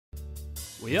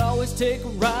We always take a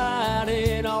ride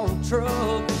in our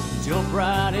truck, jump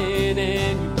right in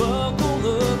and you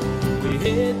buckle up. We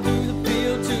head through the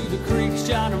field to the creek,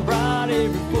 shining bright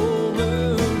every full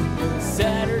moon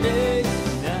Saturday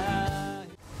night.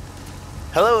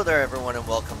 Hello there everyone and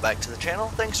welcome back to the channel.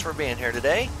 Thanks for being here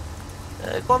today.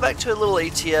 Going back to a little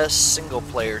ATS single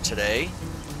player today.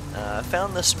 I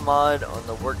found this mod on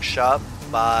the workshop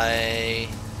by...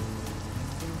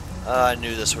 I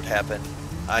knew this would happen.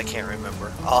 I can't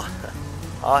remember. I'll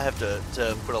have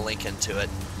to put a link into it.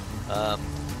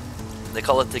 They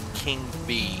call it the King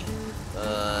Bee.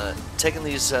 Taking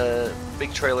these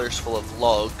big trailers full of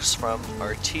logs from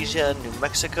Artesia, New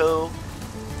Mexico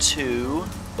to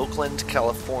Oakland,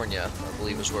 California, I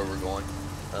believe is where we're going.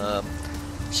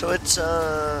 So it's,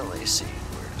 let me see,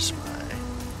 where's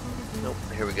my, nope,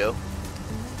 here we go.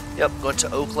 Yep, going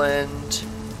to Oakland.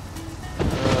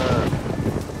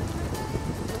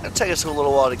 It'll take us a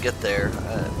little while to get there.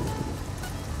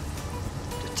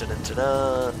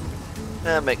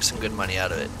 Make some good money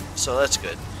out of it, so that's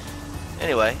good.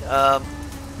 Anyway,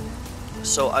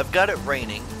 so I've got it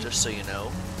raining, just so you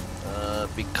know,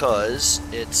 because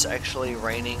it's actually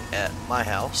raining at my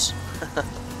house.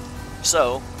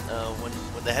 So when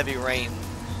the heavy rain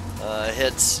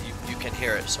hits, you can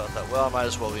hear it. So I thought, well, I might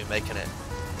as well be making it.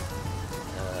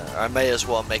 I may as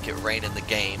well make it rain in the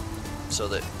game, so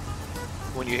that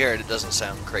when you hear it, it doesn't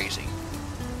sound crazy.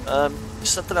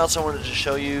 Something else I wanted to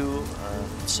show you.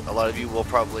 A lot of you will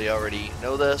probably already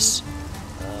know this,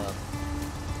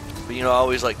 but you know, I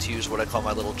always like to use what I call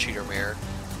my little cheater mirror.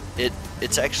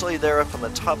 It's actually there up on the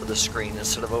top of the screen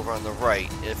instead of over on the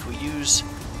right. If we use,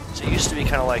 so it used to be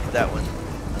kind of like that one,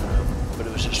 but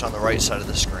it was just on the right side of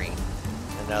the screen,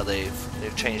 and now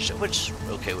they've changed it, which is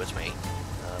okay with me.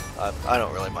 I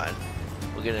don't really mind.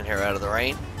 We'll get in here out of the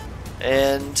rain,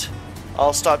 and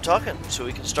I'll stop talking so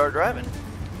we can start driving.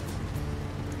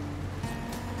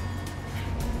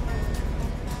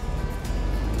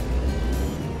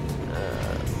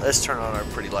 Let's turn on our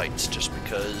pretty lights just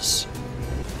because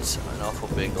it's an awful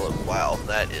big look. Wow,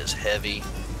 that is heavy.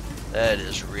 That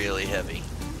is really heavy.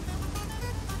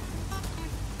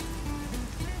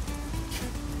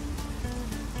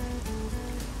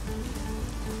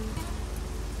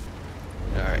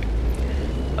 Alright.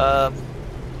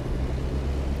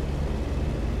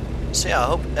 So yeah, I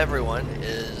hope everyone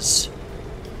is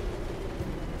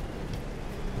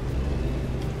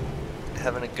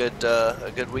having a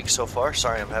good week so far.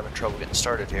 Sorry, I'm having trouble getting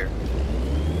started here.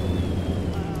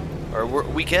 Or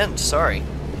weekend, sorry.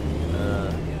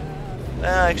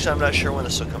 Actually, I'm not sure when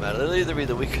this will come out. It'll either be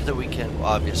the week or the weekend. Well,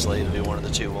 obviously, it'll be one of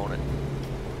the two, won't it?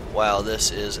 Wow,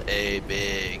 this is a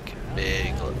big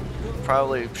look.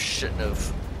 Probably shouldn't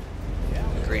have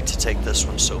agreed to take this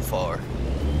one so far.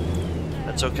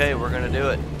 That's okay, we're gonna do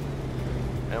it.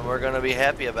 And we're gonna be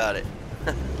happy about it.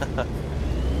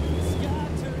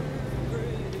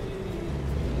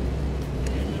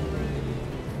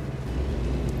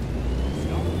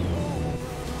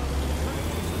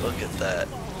 Look at that.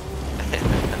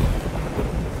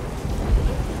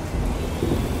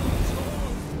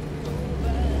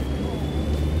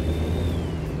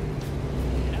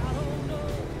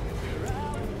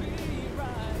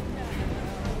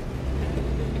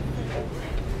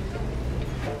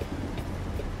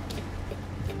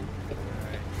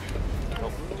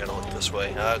 Oh, gotta look this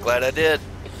way. Glad I did.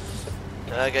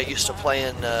 I got used to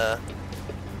playing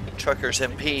Truckers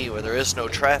MP where there is no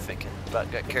traffic, and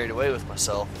about got carried away with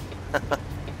myself.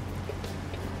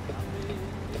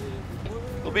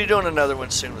 We'll be doing another one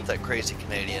soon with that crazy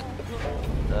Canadian.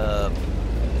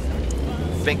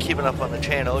 Been keeping up on the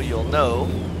channel, you'll know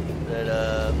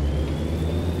that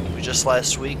we just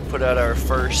last week put out our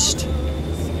first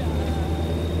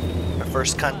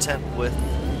content with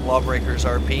Lawbreakers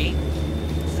RP,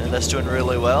 and that's doing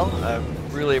really well. I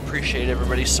really appreciate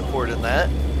everybody's support in that.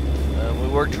 We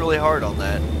worked really hard on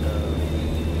that,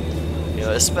 you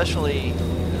know, especially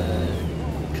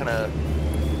kind of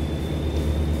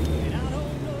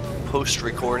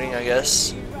post-recording, I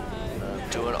guess.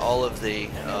 Doing all of the,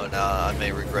 oh no, I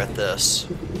may regret this.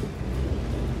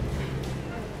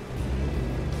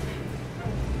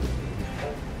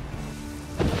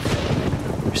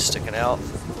 We're sticking out.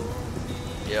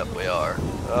 Yep, we are.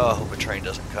 Oh, I hope a train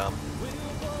doesn't come.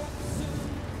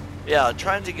 Yeah,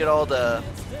 trying to get all the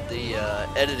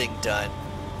editing done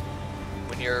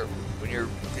when you're you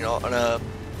know when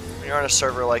you're on a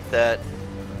server like that.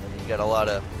 You got a lot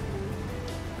of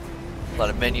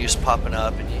menus popping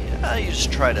up, and you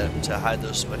just try to hide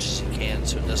those as much as you can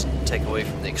so it doesn't take away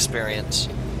from the experience.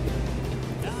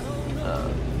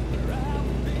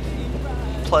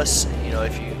 Plus, you know,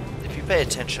 if you pay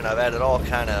attention, I've added all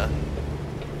kind of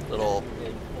little,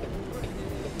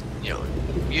 you know,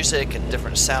 music and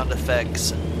different sound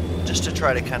effects, and just to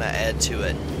try to kind of add to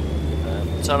it.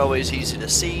 It's not always easy to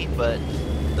see, but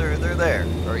they're there,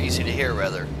 or easy to hear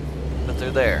rather, but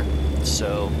they're there.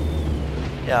 So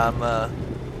yeah, I'm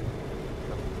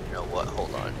you know what?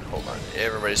 Hold on.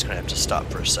 Everybody's gonna have to stop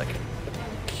for a second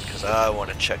because I want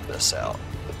to check this out.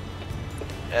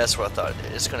 That's what I thought.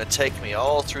 It's gonna take me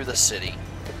all through the city,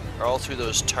 or all through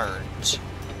those turns.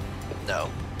 No,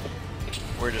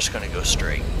 we're just gonna go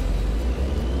straight.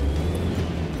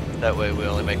 That way we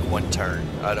only make one turn.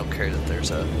 I don't care that there's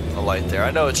a light there.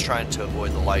 I know it's trying to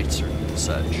avoid the lights or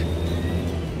such.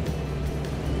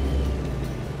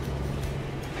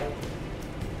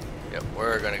 Yep,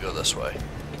 we're gonna go this way.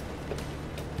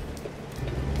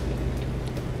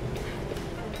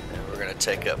 And we're gonna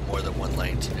take up more than one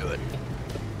lane to do it.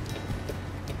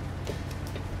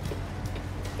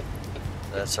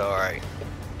 That's alright.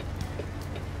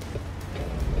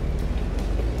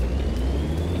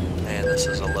 Man, this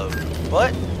is a load.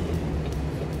 What?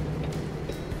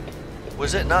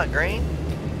 Was it not green?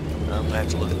 I'm gonna have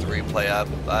to look at the replay.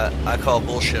 I call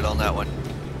bullshit on that one.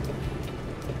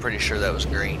 I'm pretty sure that was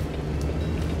green.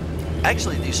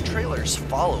 Actually, these trailers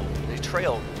they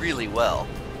trail really well.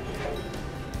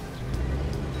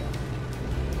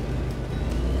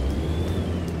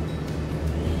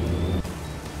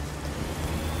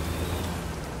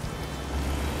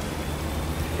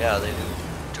 Yeah, they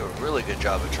do a really good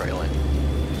job of trailing.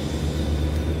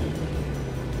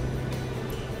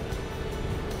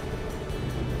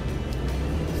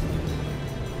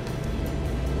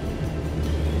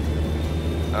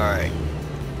 Alright,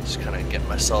 just kind of getting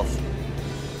myself in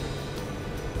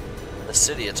the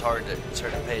city. It's hard to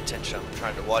pay attention. I'm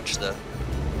trying to watch the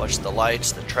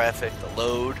lights, the traffic, the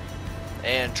load,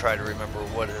 and try to remember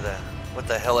what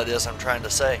the hell it is I'm trying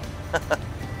to say.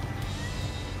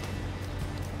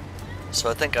 So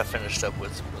I think I finished up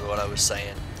with what I was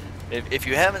saying. If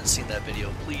you haven't seen that video,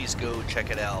 please go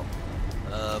check it out.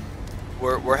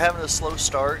 We're having a slow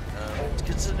start.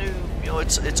 It's a new, you know,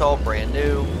 it's all brand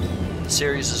new. The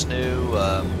series is new. You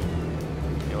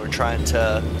know, we're trying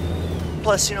to.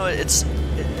 Plus, you know, it's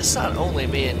not only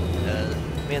me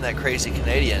and that crazy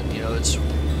Canadian. You know, it's, you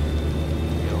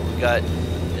know, we got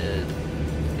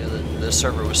you know, the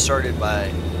server was started by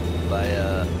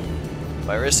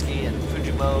Risky and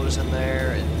Fujimo's in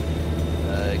there,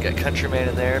 and got Countryman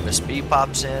in there. Miss B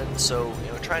pops in, so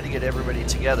you know, trying to get everybody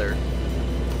together.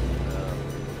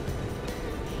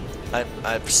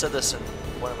 I've said this in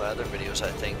one of my other videos. I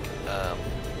think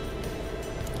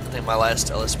my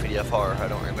last LSPDFR. I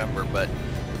don't remember, but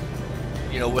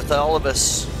you know, with all of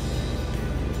us,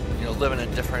 you know, living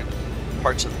in different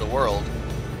parts of the world,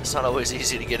 it's not always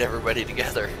easy to get everybody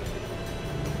together.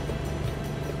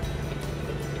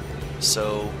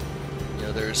 So, you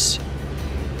know, there's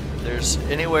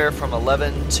anywhere from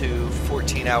 11 to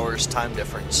 14 hours time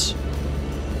difference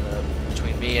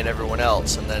between me and everyone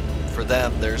else, and then for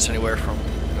them there's anywhere from,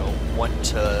 you know, 1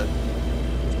 to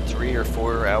 3 or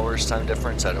 4 hours time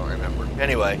difference. I don't remember.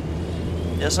 Anyway,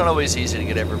 it's not always easy to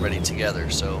get everybody together.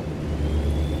 So,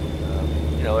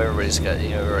 you know, everybody's got, you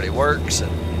know, everybody works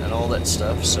and all that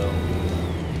stuff. So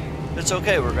it's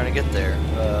okay. We're gonna get there.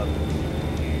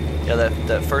 Yeah,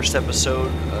 that first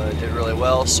episode did really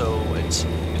well, so it's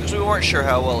because we weren't sure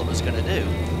how well it was going to do,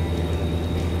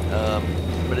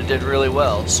 but it did really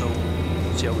well. So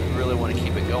yeah, we really want to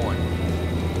keep it going.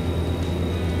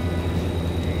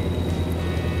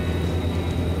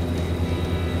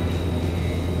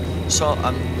 So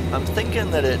I'm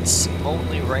thinking that it's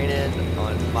only raining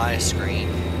on my screen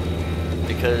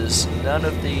because none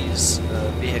of these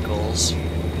vehicles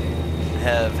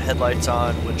have headlights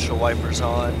on, windshield wipers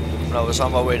on. When I was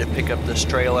on my way to pick up this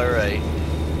trailer, a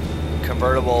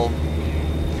convertible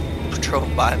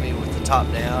drove by me with the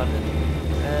top down,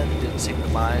 and it didn't seem to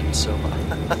mind. So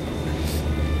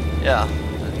yeah,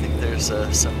 I think there's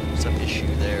some issue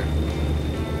there.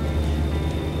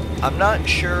 I'm not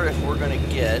sure if we're gonna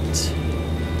get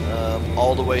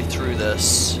all the way through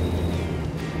this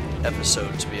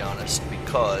episode, to be honest,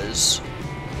 because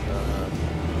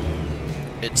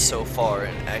it's so far,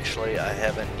 and actually I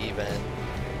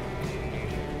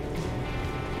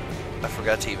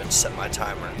forgot to even set my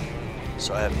timer,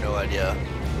 so I have no idea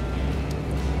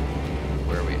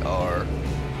where we are.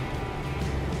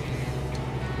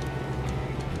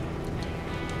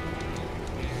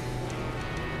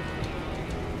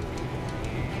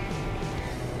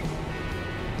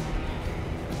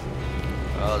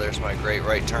 Oh, there's my great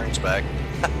right turns back.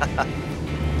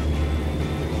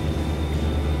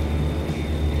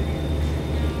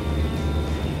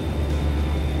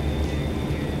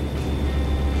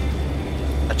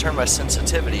 I turned my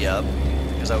sensitivity up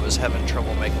because I was having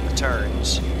trouble making the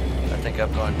turns. I think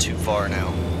I've gone too far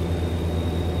now.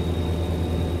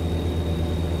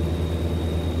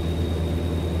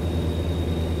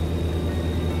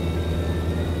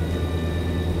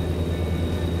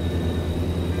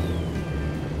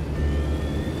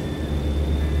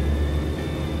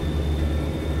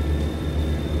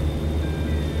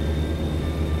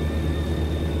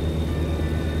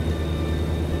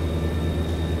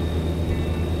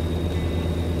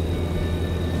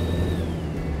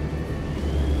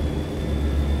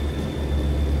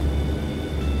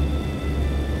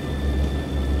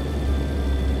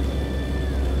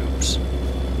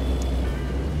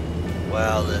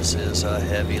 Wow, this is a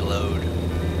heavy load.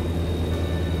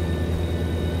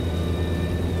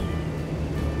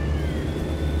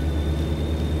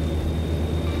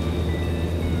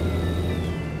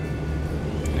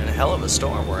 And a hell of a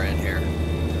storm we're in here.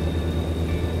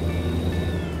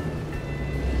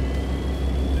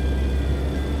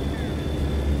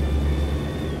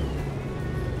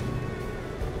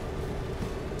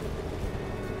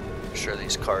 I'm sure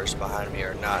these cars behind me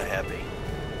are not happy.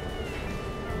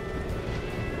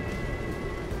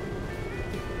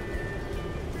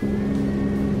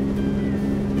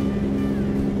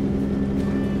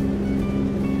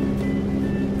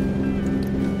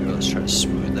 Let's try to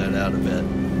smooth that out a bit.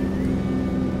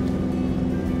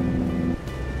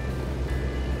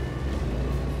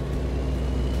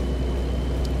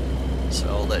 So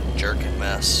all that jerking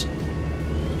mess.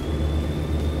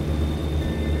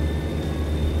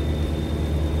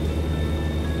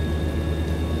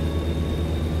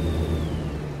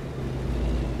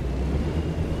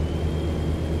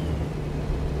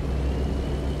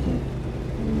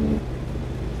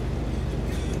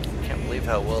 Can't believe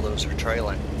how well those are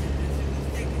trailing.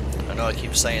 I know I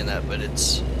keep saying that, but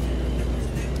it's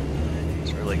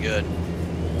really good.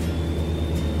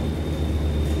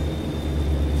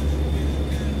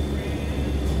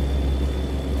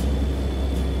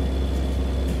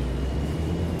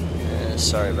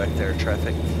 Sorry back there,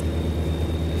 traffic.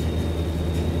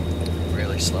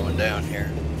 Really slowing down here.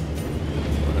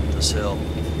 Going up this hill.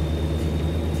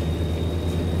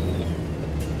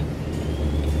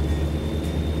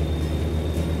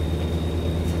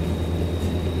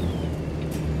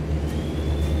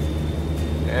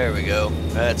 There we go.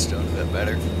 That's doing a bit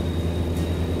better.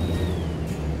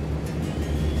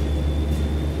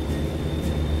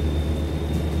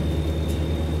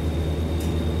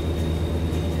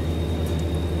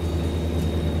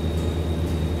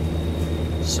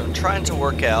 So I'm trying to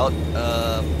work out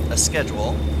a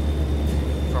schedule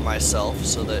for myself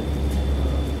so that,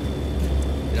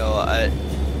 you know,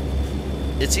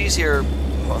 it's easier.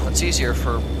 Well, it's easier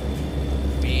for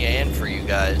me and for you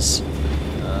guys.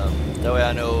 That way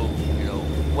I know, you know,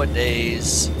 what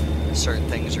days certain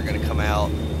things are going to come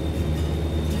out.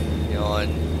 You know, on,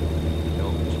 you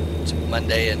know,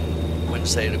 Monday and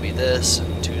Wednesday it'll be this,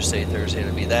 and Tuesday, Thursday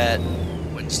it'll be that,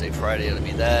 Wednesday, Friday it'll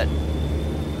be that.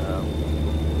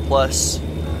 Plus,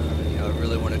 you know, I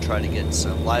really want to try to get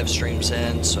some live streams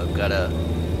in, so I've got to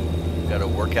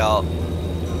work out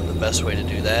the best way to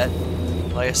do that.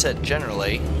 Like I said,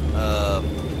 generally,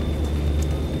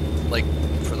 like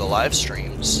for the live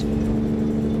streams,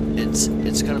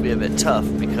 it's going to be a bit tough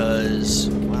because,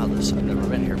 wow, I've never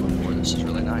been here before. This is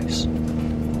really nice.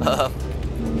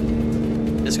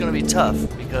 It's going to be tough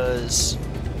because,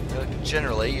 you know,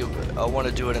 generally I want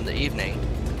to do it in the evening.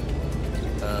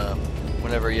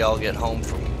 Whenever y'all get home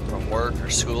from work or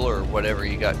school or whatever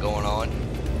you got going on,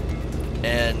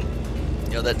 and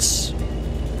you know that's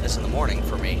in the morning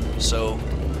for me. So,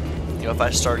 you know, if I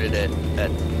started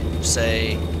at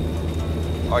say,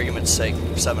 argument's sake,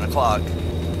 7 o'clock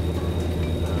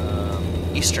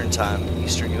Eastern time,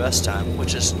 Eastern U.S. time,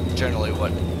 which is generally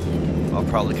what I'll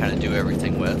probably kind of do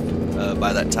everything with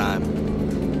by that time.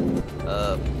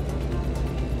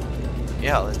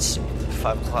 Yeah, it's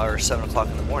 5 o'clock or 7 o'clock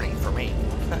in the morning for me.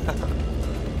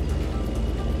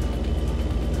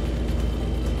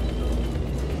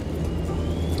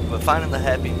 But finding the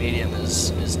happy medium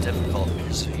is difficult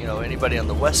because, you know, anybody on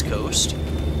the West Coast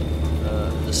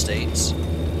of the States,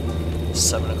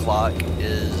 7 o'clock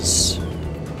is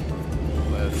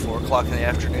 4 o'clock in the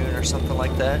afternoon or something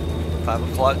like that.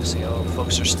 5 o'clock, so, you know,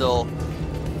 folks are still,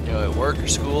 you know, at work or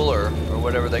school or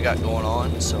whatever they got going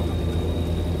on. So,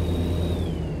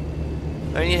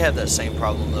 I mean, you have that same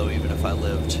problem though, even if I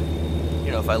lived,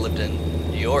 you know, if I lived in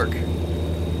New York,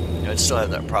 you know, I'd still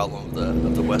have that problem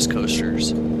of the West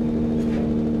Coasters. You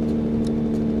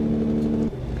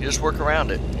just work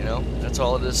around it, you know, that's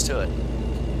all it is to it.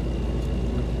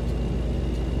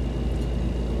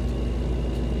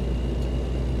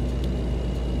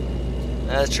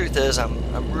 The truth is,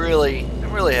 I'm really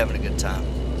having a good time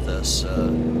with this.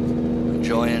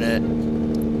 Enjoying it.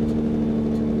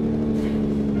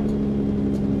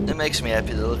 It makes me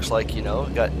happy that it looks like, you know,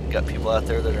 got people out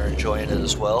there that are enjoying it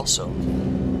as well. So.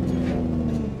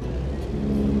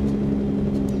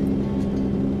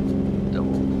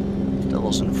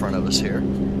 Devil's in front of us here.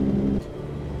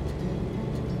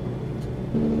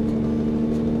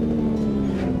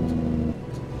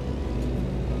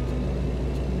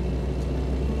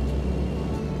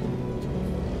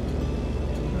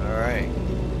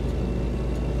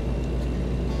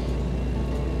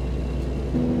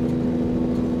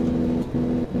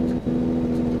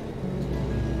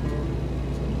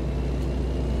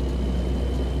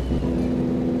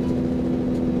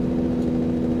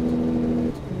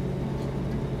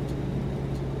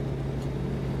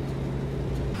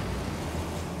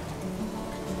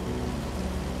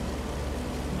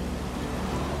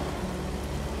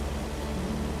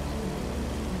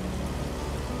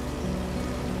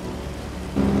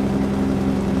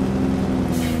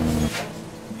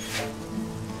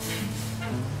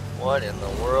 What in the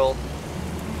world?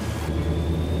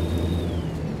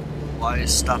 Why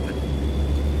is stopping?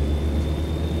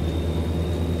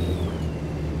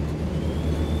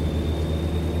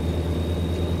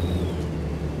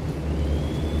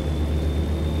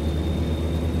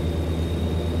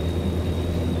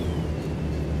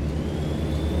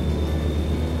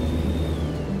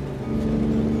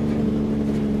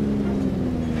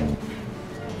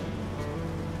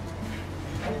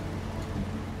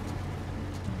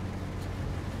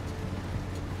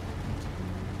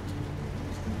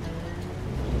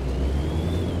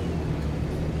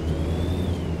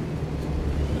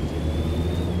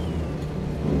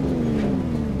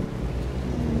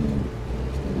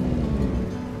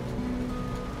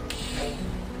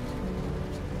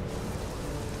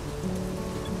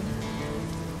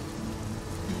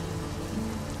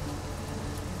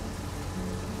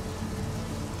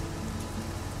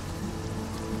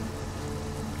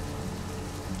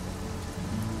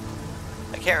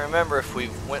 I can't remember if we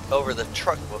went over the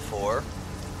truck before.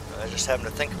 I just happened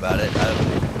to think about it.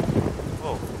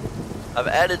 I've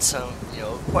added some, you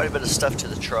know, quite a bit of stuff to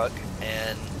the truck,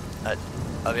 and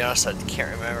I'll be honest, I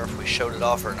can't remember if we showed it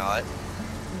off or not.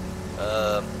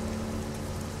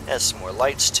 Has some more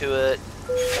lights to it.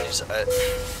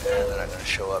 They're not going to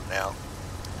show up now.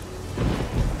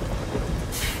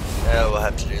 Yeah, we'll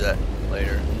have to do that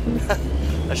later.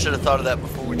 I should have thought of that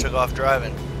before we took off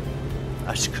driving.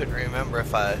 I just couldn't remember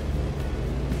if I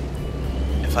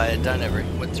had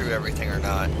went through everything or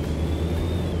not.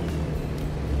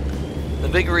 The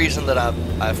big reason that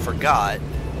I forgot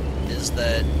is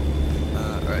that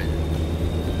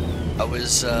I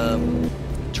was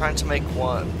trying to make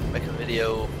a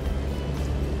video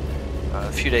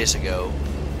a few days ago,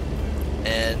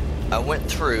 and I went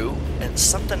through and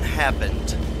something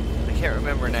happened. I can't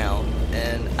remember now,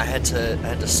 and I had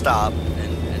to stop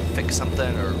and fix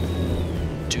something or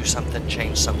do something,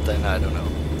 change something, I don't know.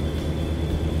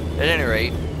 At any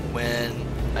rate, when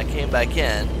I came back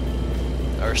in,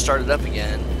 or started up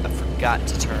again, I forgot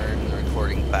to turn the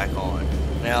recording back on.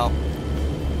 Now,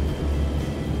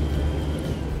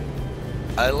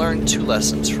 I learned 2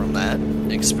 lessons from that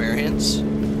experience.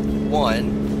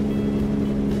 One,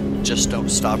 just don't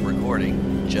stop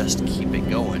recording, just keep it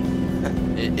going,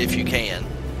 if you can,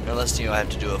 unless you have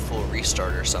to do a full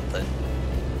restart or something.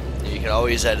 You can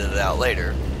always edit it out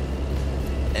later.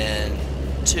 And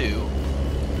 2,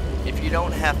 if you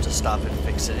don't have to stop and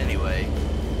fix it anyway,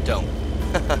 don't.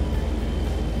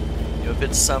 You know, if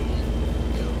it's some,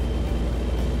 you know,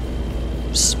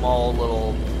 small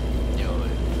little, you know,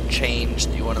 change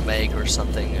that you want to make or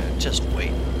something, just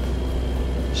wait.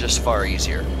 It's just far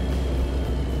easier.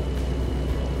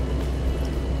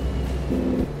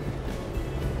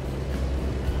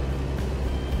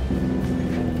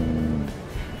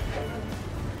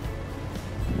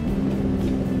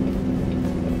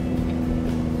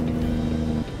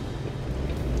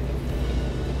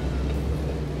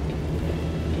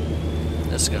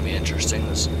 This is going to be interesting,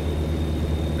 this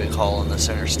big haul on this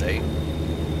interstate.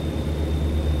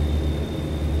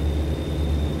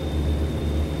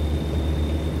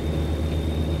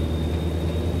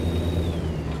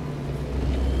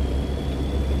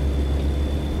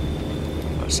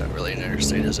 Oh, it's not really an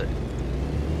interstate, is it?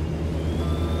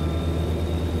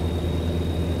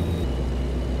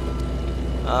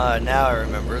 Now I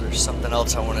remember there's something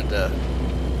else I wanted to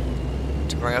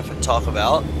bring up and talk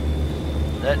about.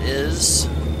 That is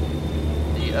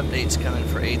the updates coming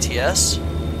for ATS.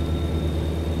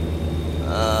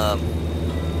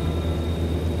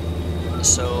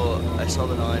 So I saw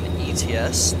that on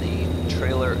ATS, the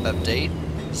trailer update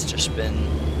has just been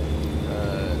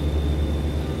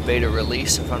beta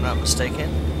release, if I'm not mistaken.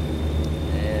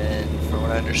 And from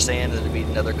what I understand, it'll be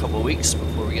another couple of weeks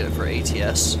before we get it for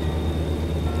ATS.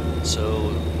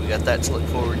 So we got that to look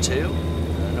forward to.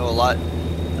 I know a lot.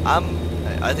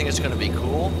 I think it's going to be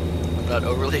cool. I'm not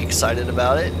overly excited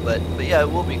about it, but yeah,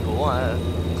 it will be cool.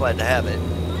 I'm glad to have it.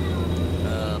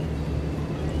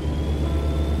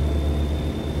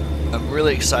 I'm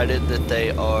really excited that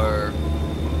they are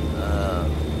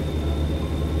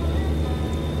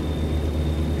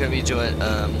going to be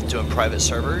doing private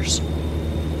servers.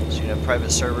 So you have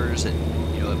private servers. It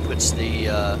puts the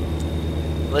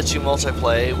lets you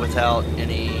multiplayer without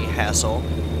any hassle.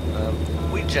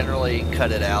 We generally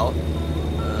cut it out,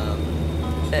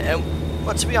 and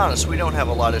well, to be honest, we don't have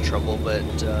a lot of trouble. But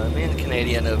me and the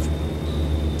Canadian have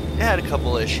had a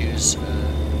couple issues,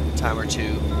 a time or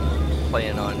two.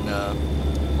 Playing on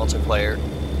multiplayer,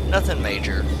 nothing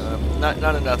major, not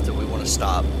enough that we want to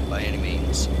stop by any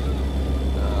means.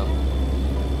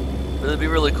 But it'd be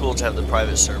really cool to have the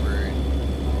private server.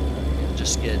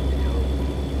 Just get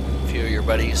a few of your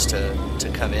buddies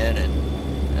to come in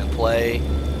and play.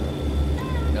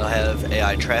 They'll have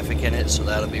AI traffic in it, so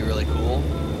that'll be really cool.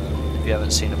 If you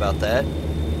haven't seen about that.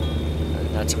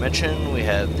 Not to mention, we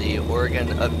have the Oregon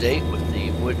update with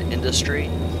the wood industry.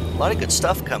 A lot of good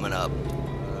stuff coming up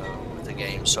with the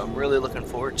game, so I'm really looking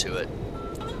forward to it.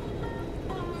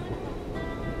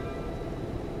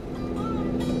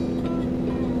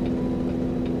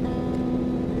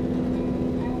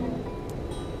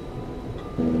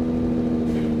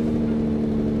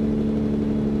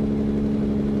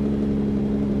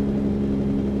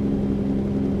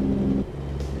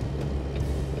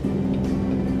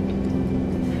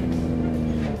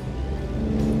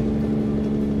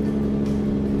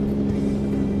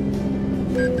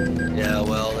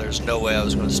 There's no way I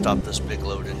was going to stop this big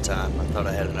load in time. I thought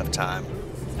I had enough time.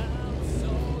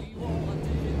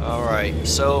 Alright,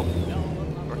 so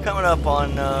we're coming up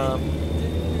on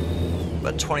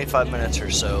about 25 minutes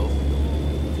or so.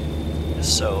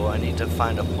 So I need to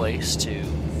find a place to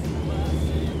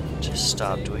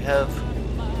stop. Do we have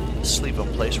a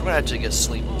sleeping place? We're going to have to get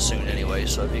sleep soon anyway,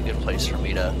 so it'd be a good place for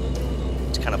me to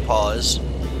kind of pause.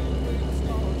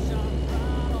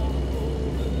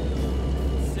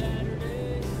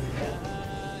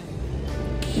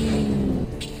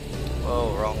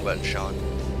 Oh, wrong button, Sean.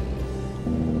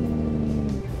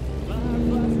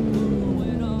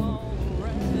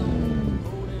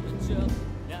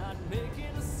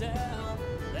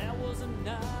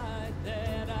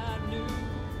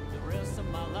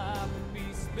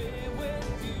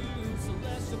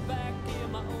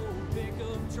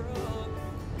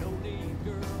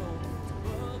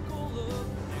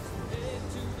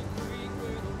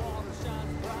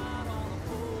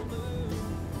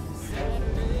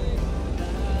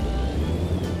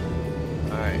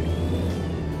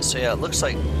 So yeah, it looks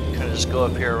like kind of just go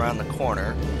up here around the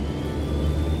corner.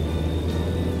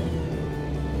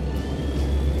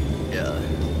 Yeah,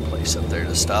 place up there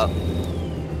to stop. We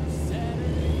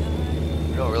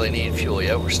don't really need fuel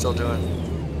yet. We're still doing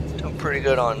pretty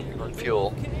good on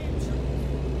fuel.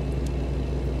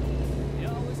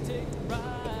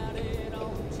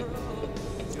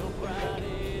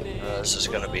 This is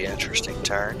going to be an interesting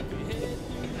turn.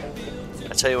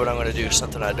 I tell you what I'm going to do,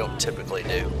 something I don't typically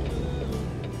do.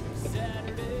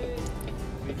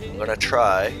 I'm going to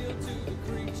try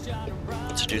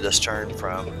to do this turn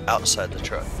from outside the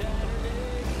truck.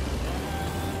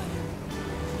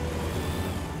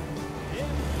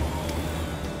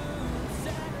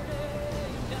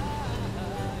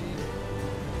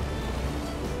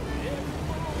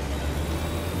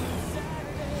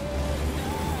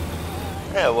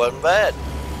 Yeah, it wasn't bad.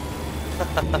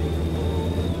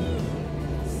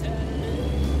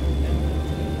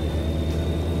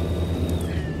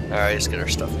 Alright, let's get our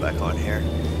stuff back on here.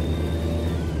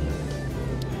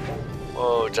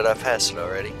 Whoa, did I pass it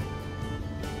already?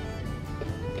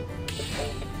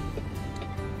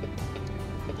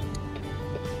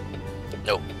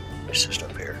 Nope, it's just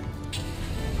up here.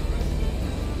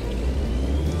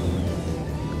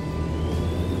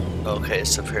 Okay,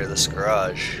 it's up here, this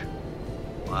garage.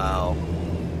 Wow.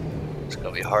 It's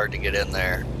gonna be hard to get in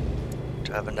there.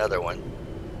 Do I have another one?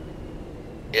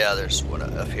 Yeah, there's one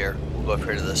up here. We'll go up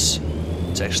here to this.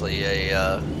 It's actually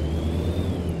a,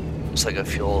 looks like a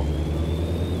fuel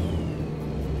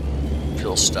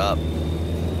stop.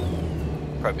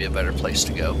 Probably a better place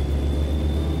to go.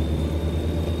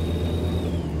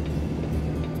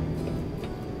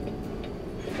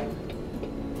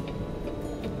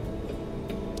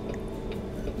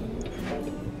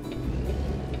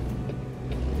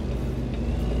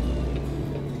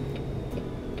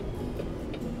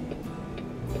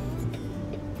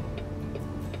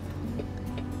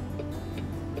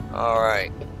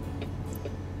 Alright.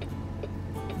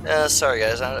 Sorry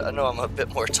guys, I know I'm a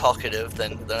bit more talkative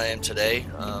than I am today.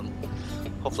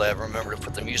 Hopefully I remember to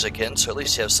put the music in, so at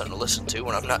least you have something to listen to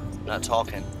when I'm not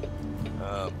talking.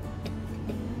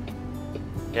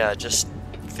 Yeah, just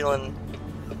feeling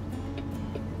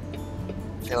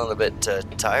a bit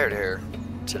tired here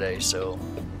today, so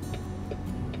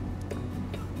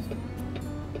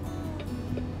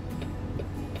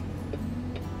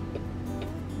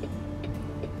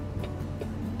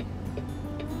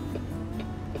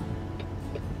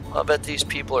I bet these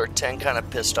people are kind of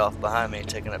pissed off behind me,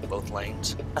 taking up both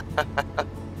lanes.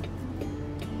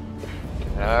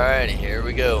 Alrighty, here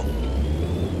we go.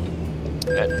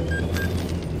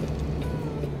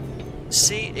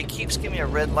 See, it keeps giving me a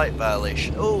red light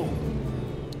violation. Oh,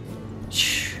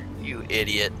 you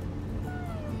idiot.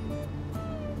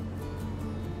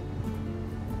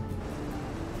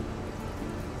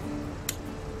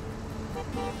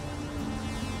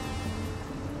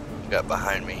 Got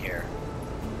behind me here.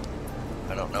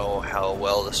 I don't know how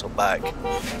well this will back.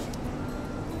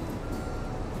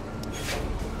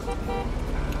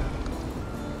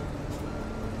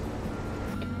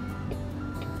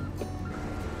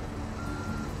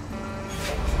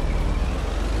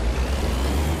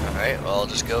 Alright, well, I'll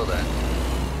just go then.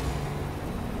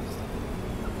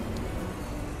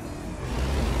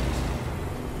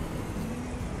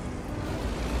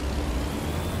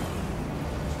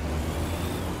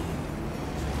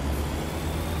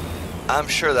 I'm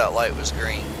sure that light was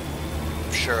green.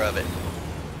 I'm sure of it.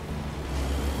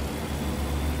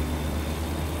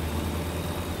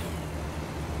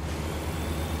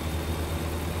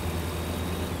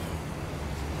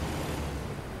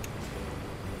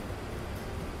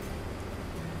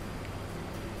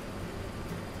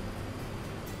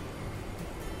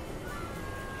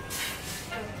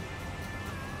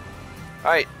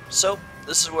 Alright, so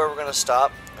this is where we're going to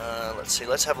stop. Let's see,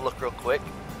 let's have a look real quick.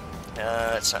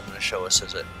 It's not going to show us,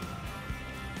 is it?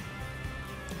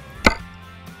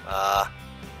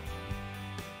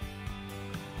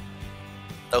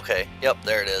 Okay, yep,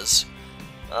 there it is.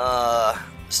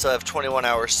 Still have 21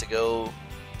 hours to go,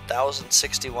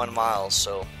 1,061 miles,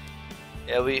 so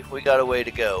yeah, we got a way to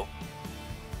go.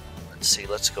 Let's see,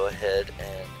 let's go ahead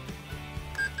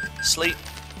and sleep.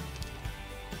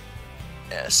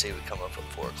 Yeah, see, we come up at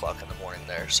 4 o'clock in the morning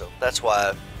there, so that's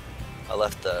why I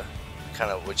left the kind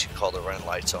of what you call the running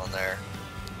lights on there.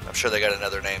 I'm sure they got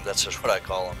another name, that's just what I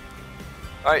call them.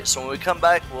 Alright, so when we come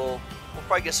back, we'll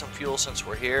probably get some fuel since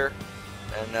we're here,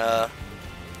 and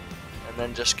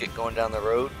then just get going down the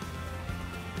road.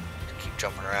 Keep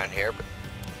jumping around here, but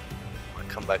we'll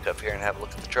come back up here and have a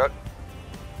look at the truck.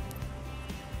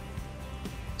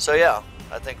 So yeah,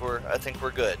 I think we're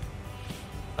good.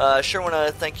 Sure want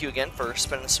to thank you again for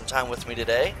spending some time with me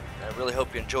today. I really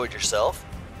hope you enjoyed yourself.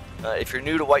 If you're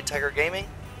new to White Tiger Gaming,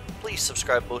 please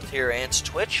subscribe both here and to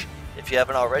Twitch. If you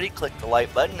haven't already, click the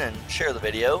like button and share the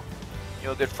video. You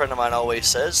know, a good friend of mine always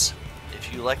says,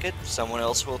 if you like it, someone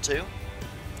else will too.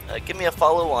 Give me a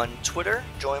follow on Twitter,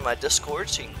 join my Discord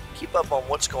so you can keep up on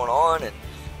what's going on and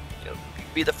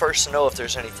be the first to know if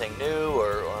there's anything new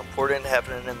or important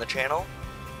happening in the channel.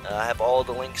 I have all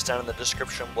the links down in the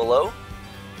description below.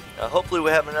 Hopefully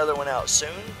we have another one out soon,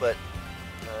 but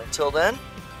until then,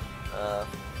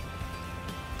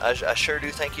 I sure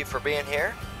do thank you for being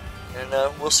here, and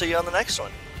we'll see you on the next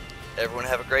one. Everyone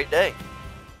have a great day.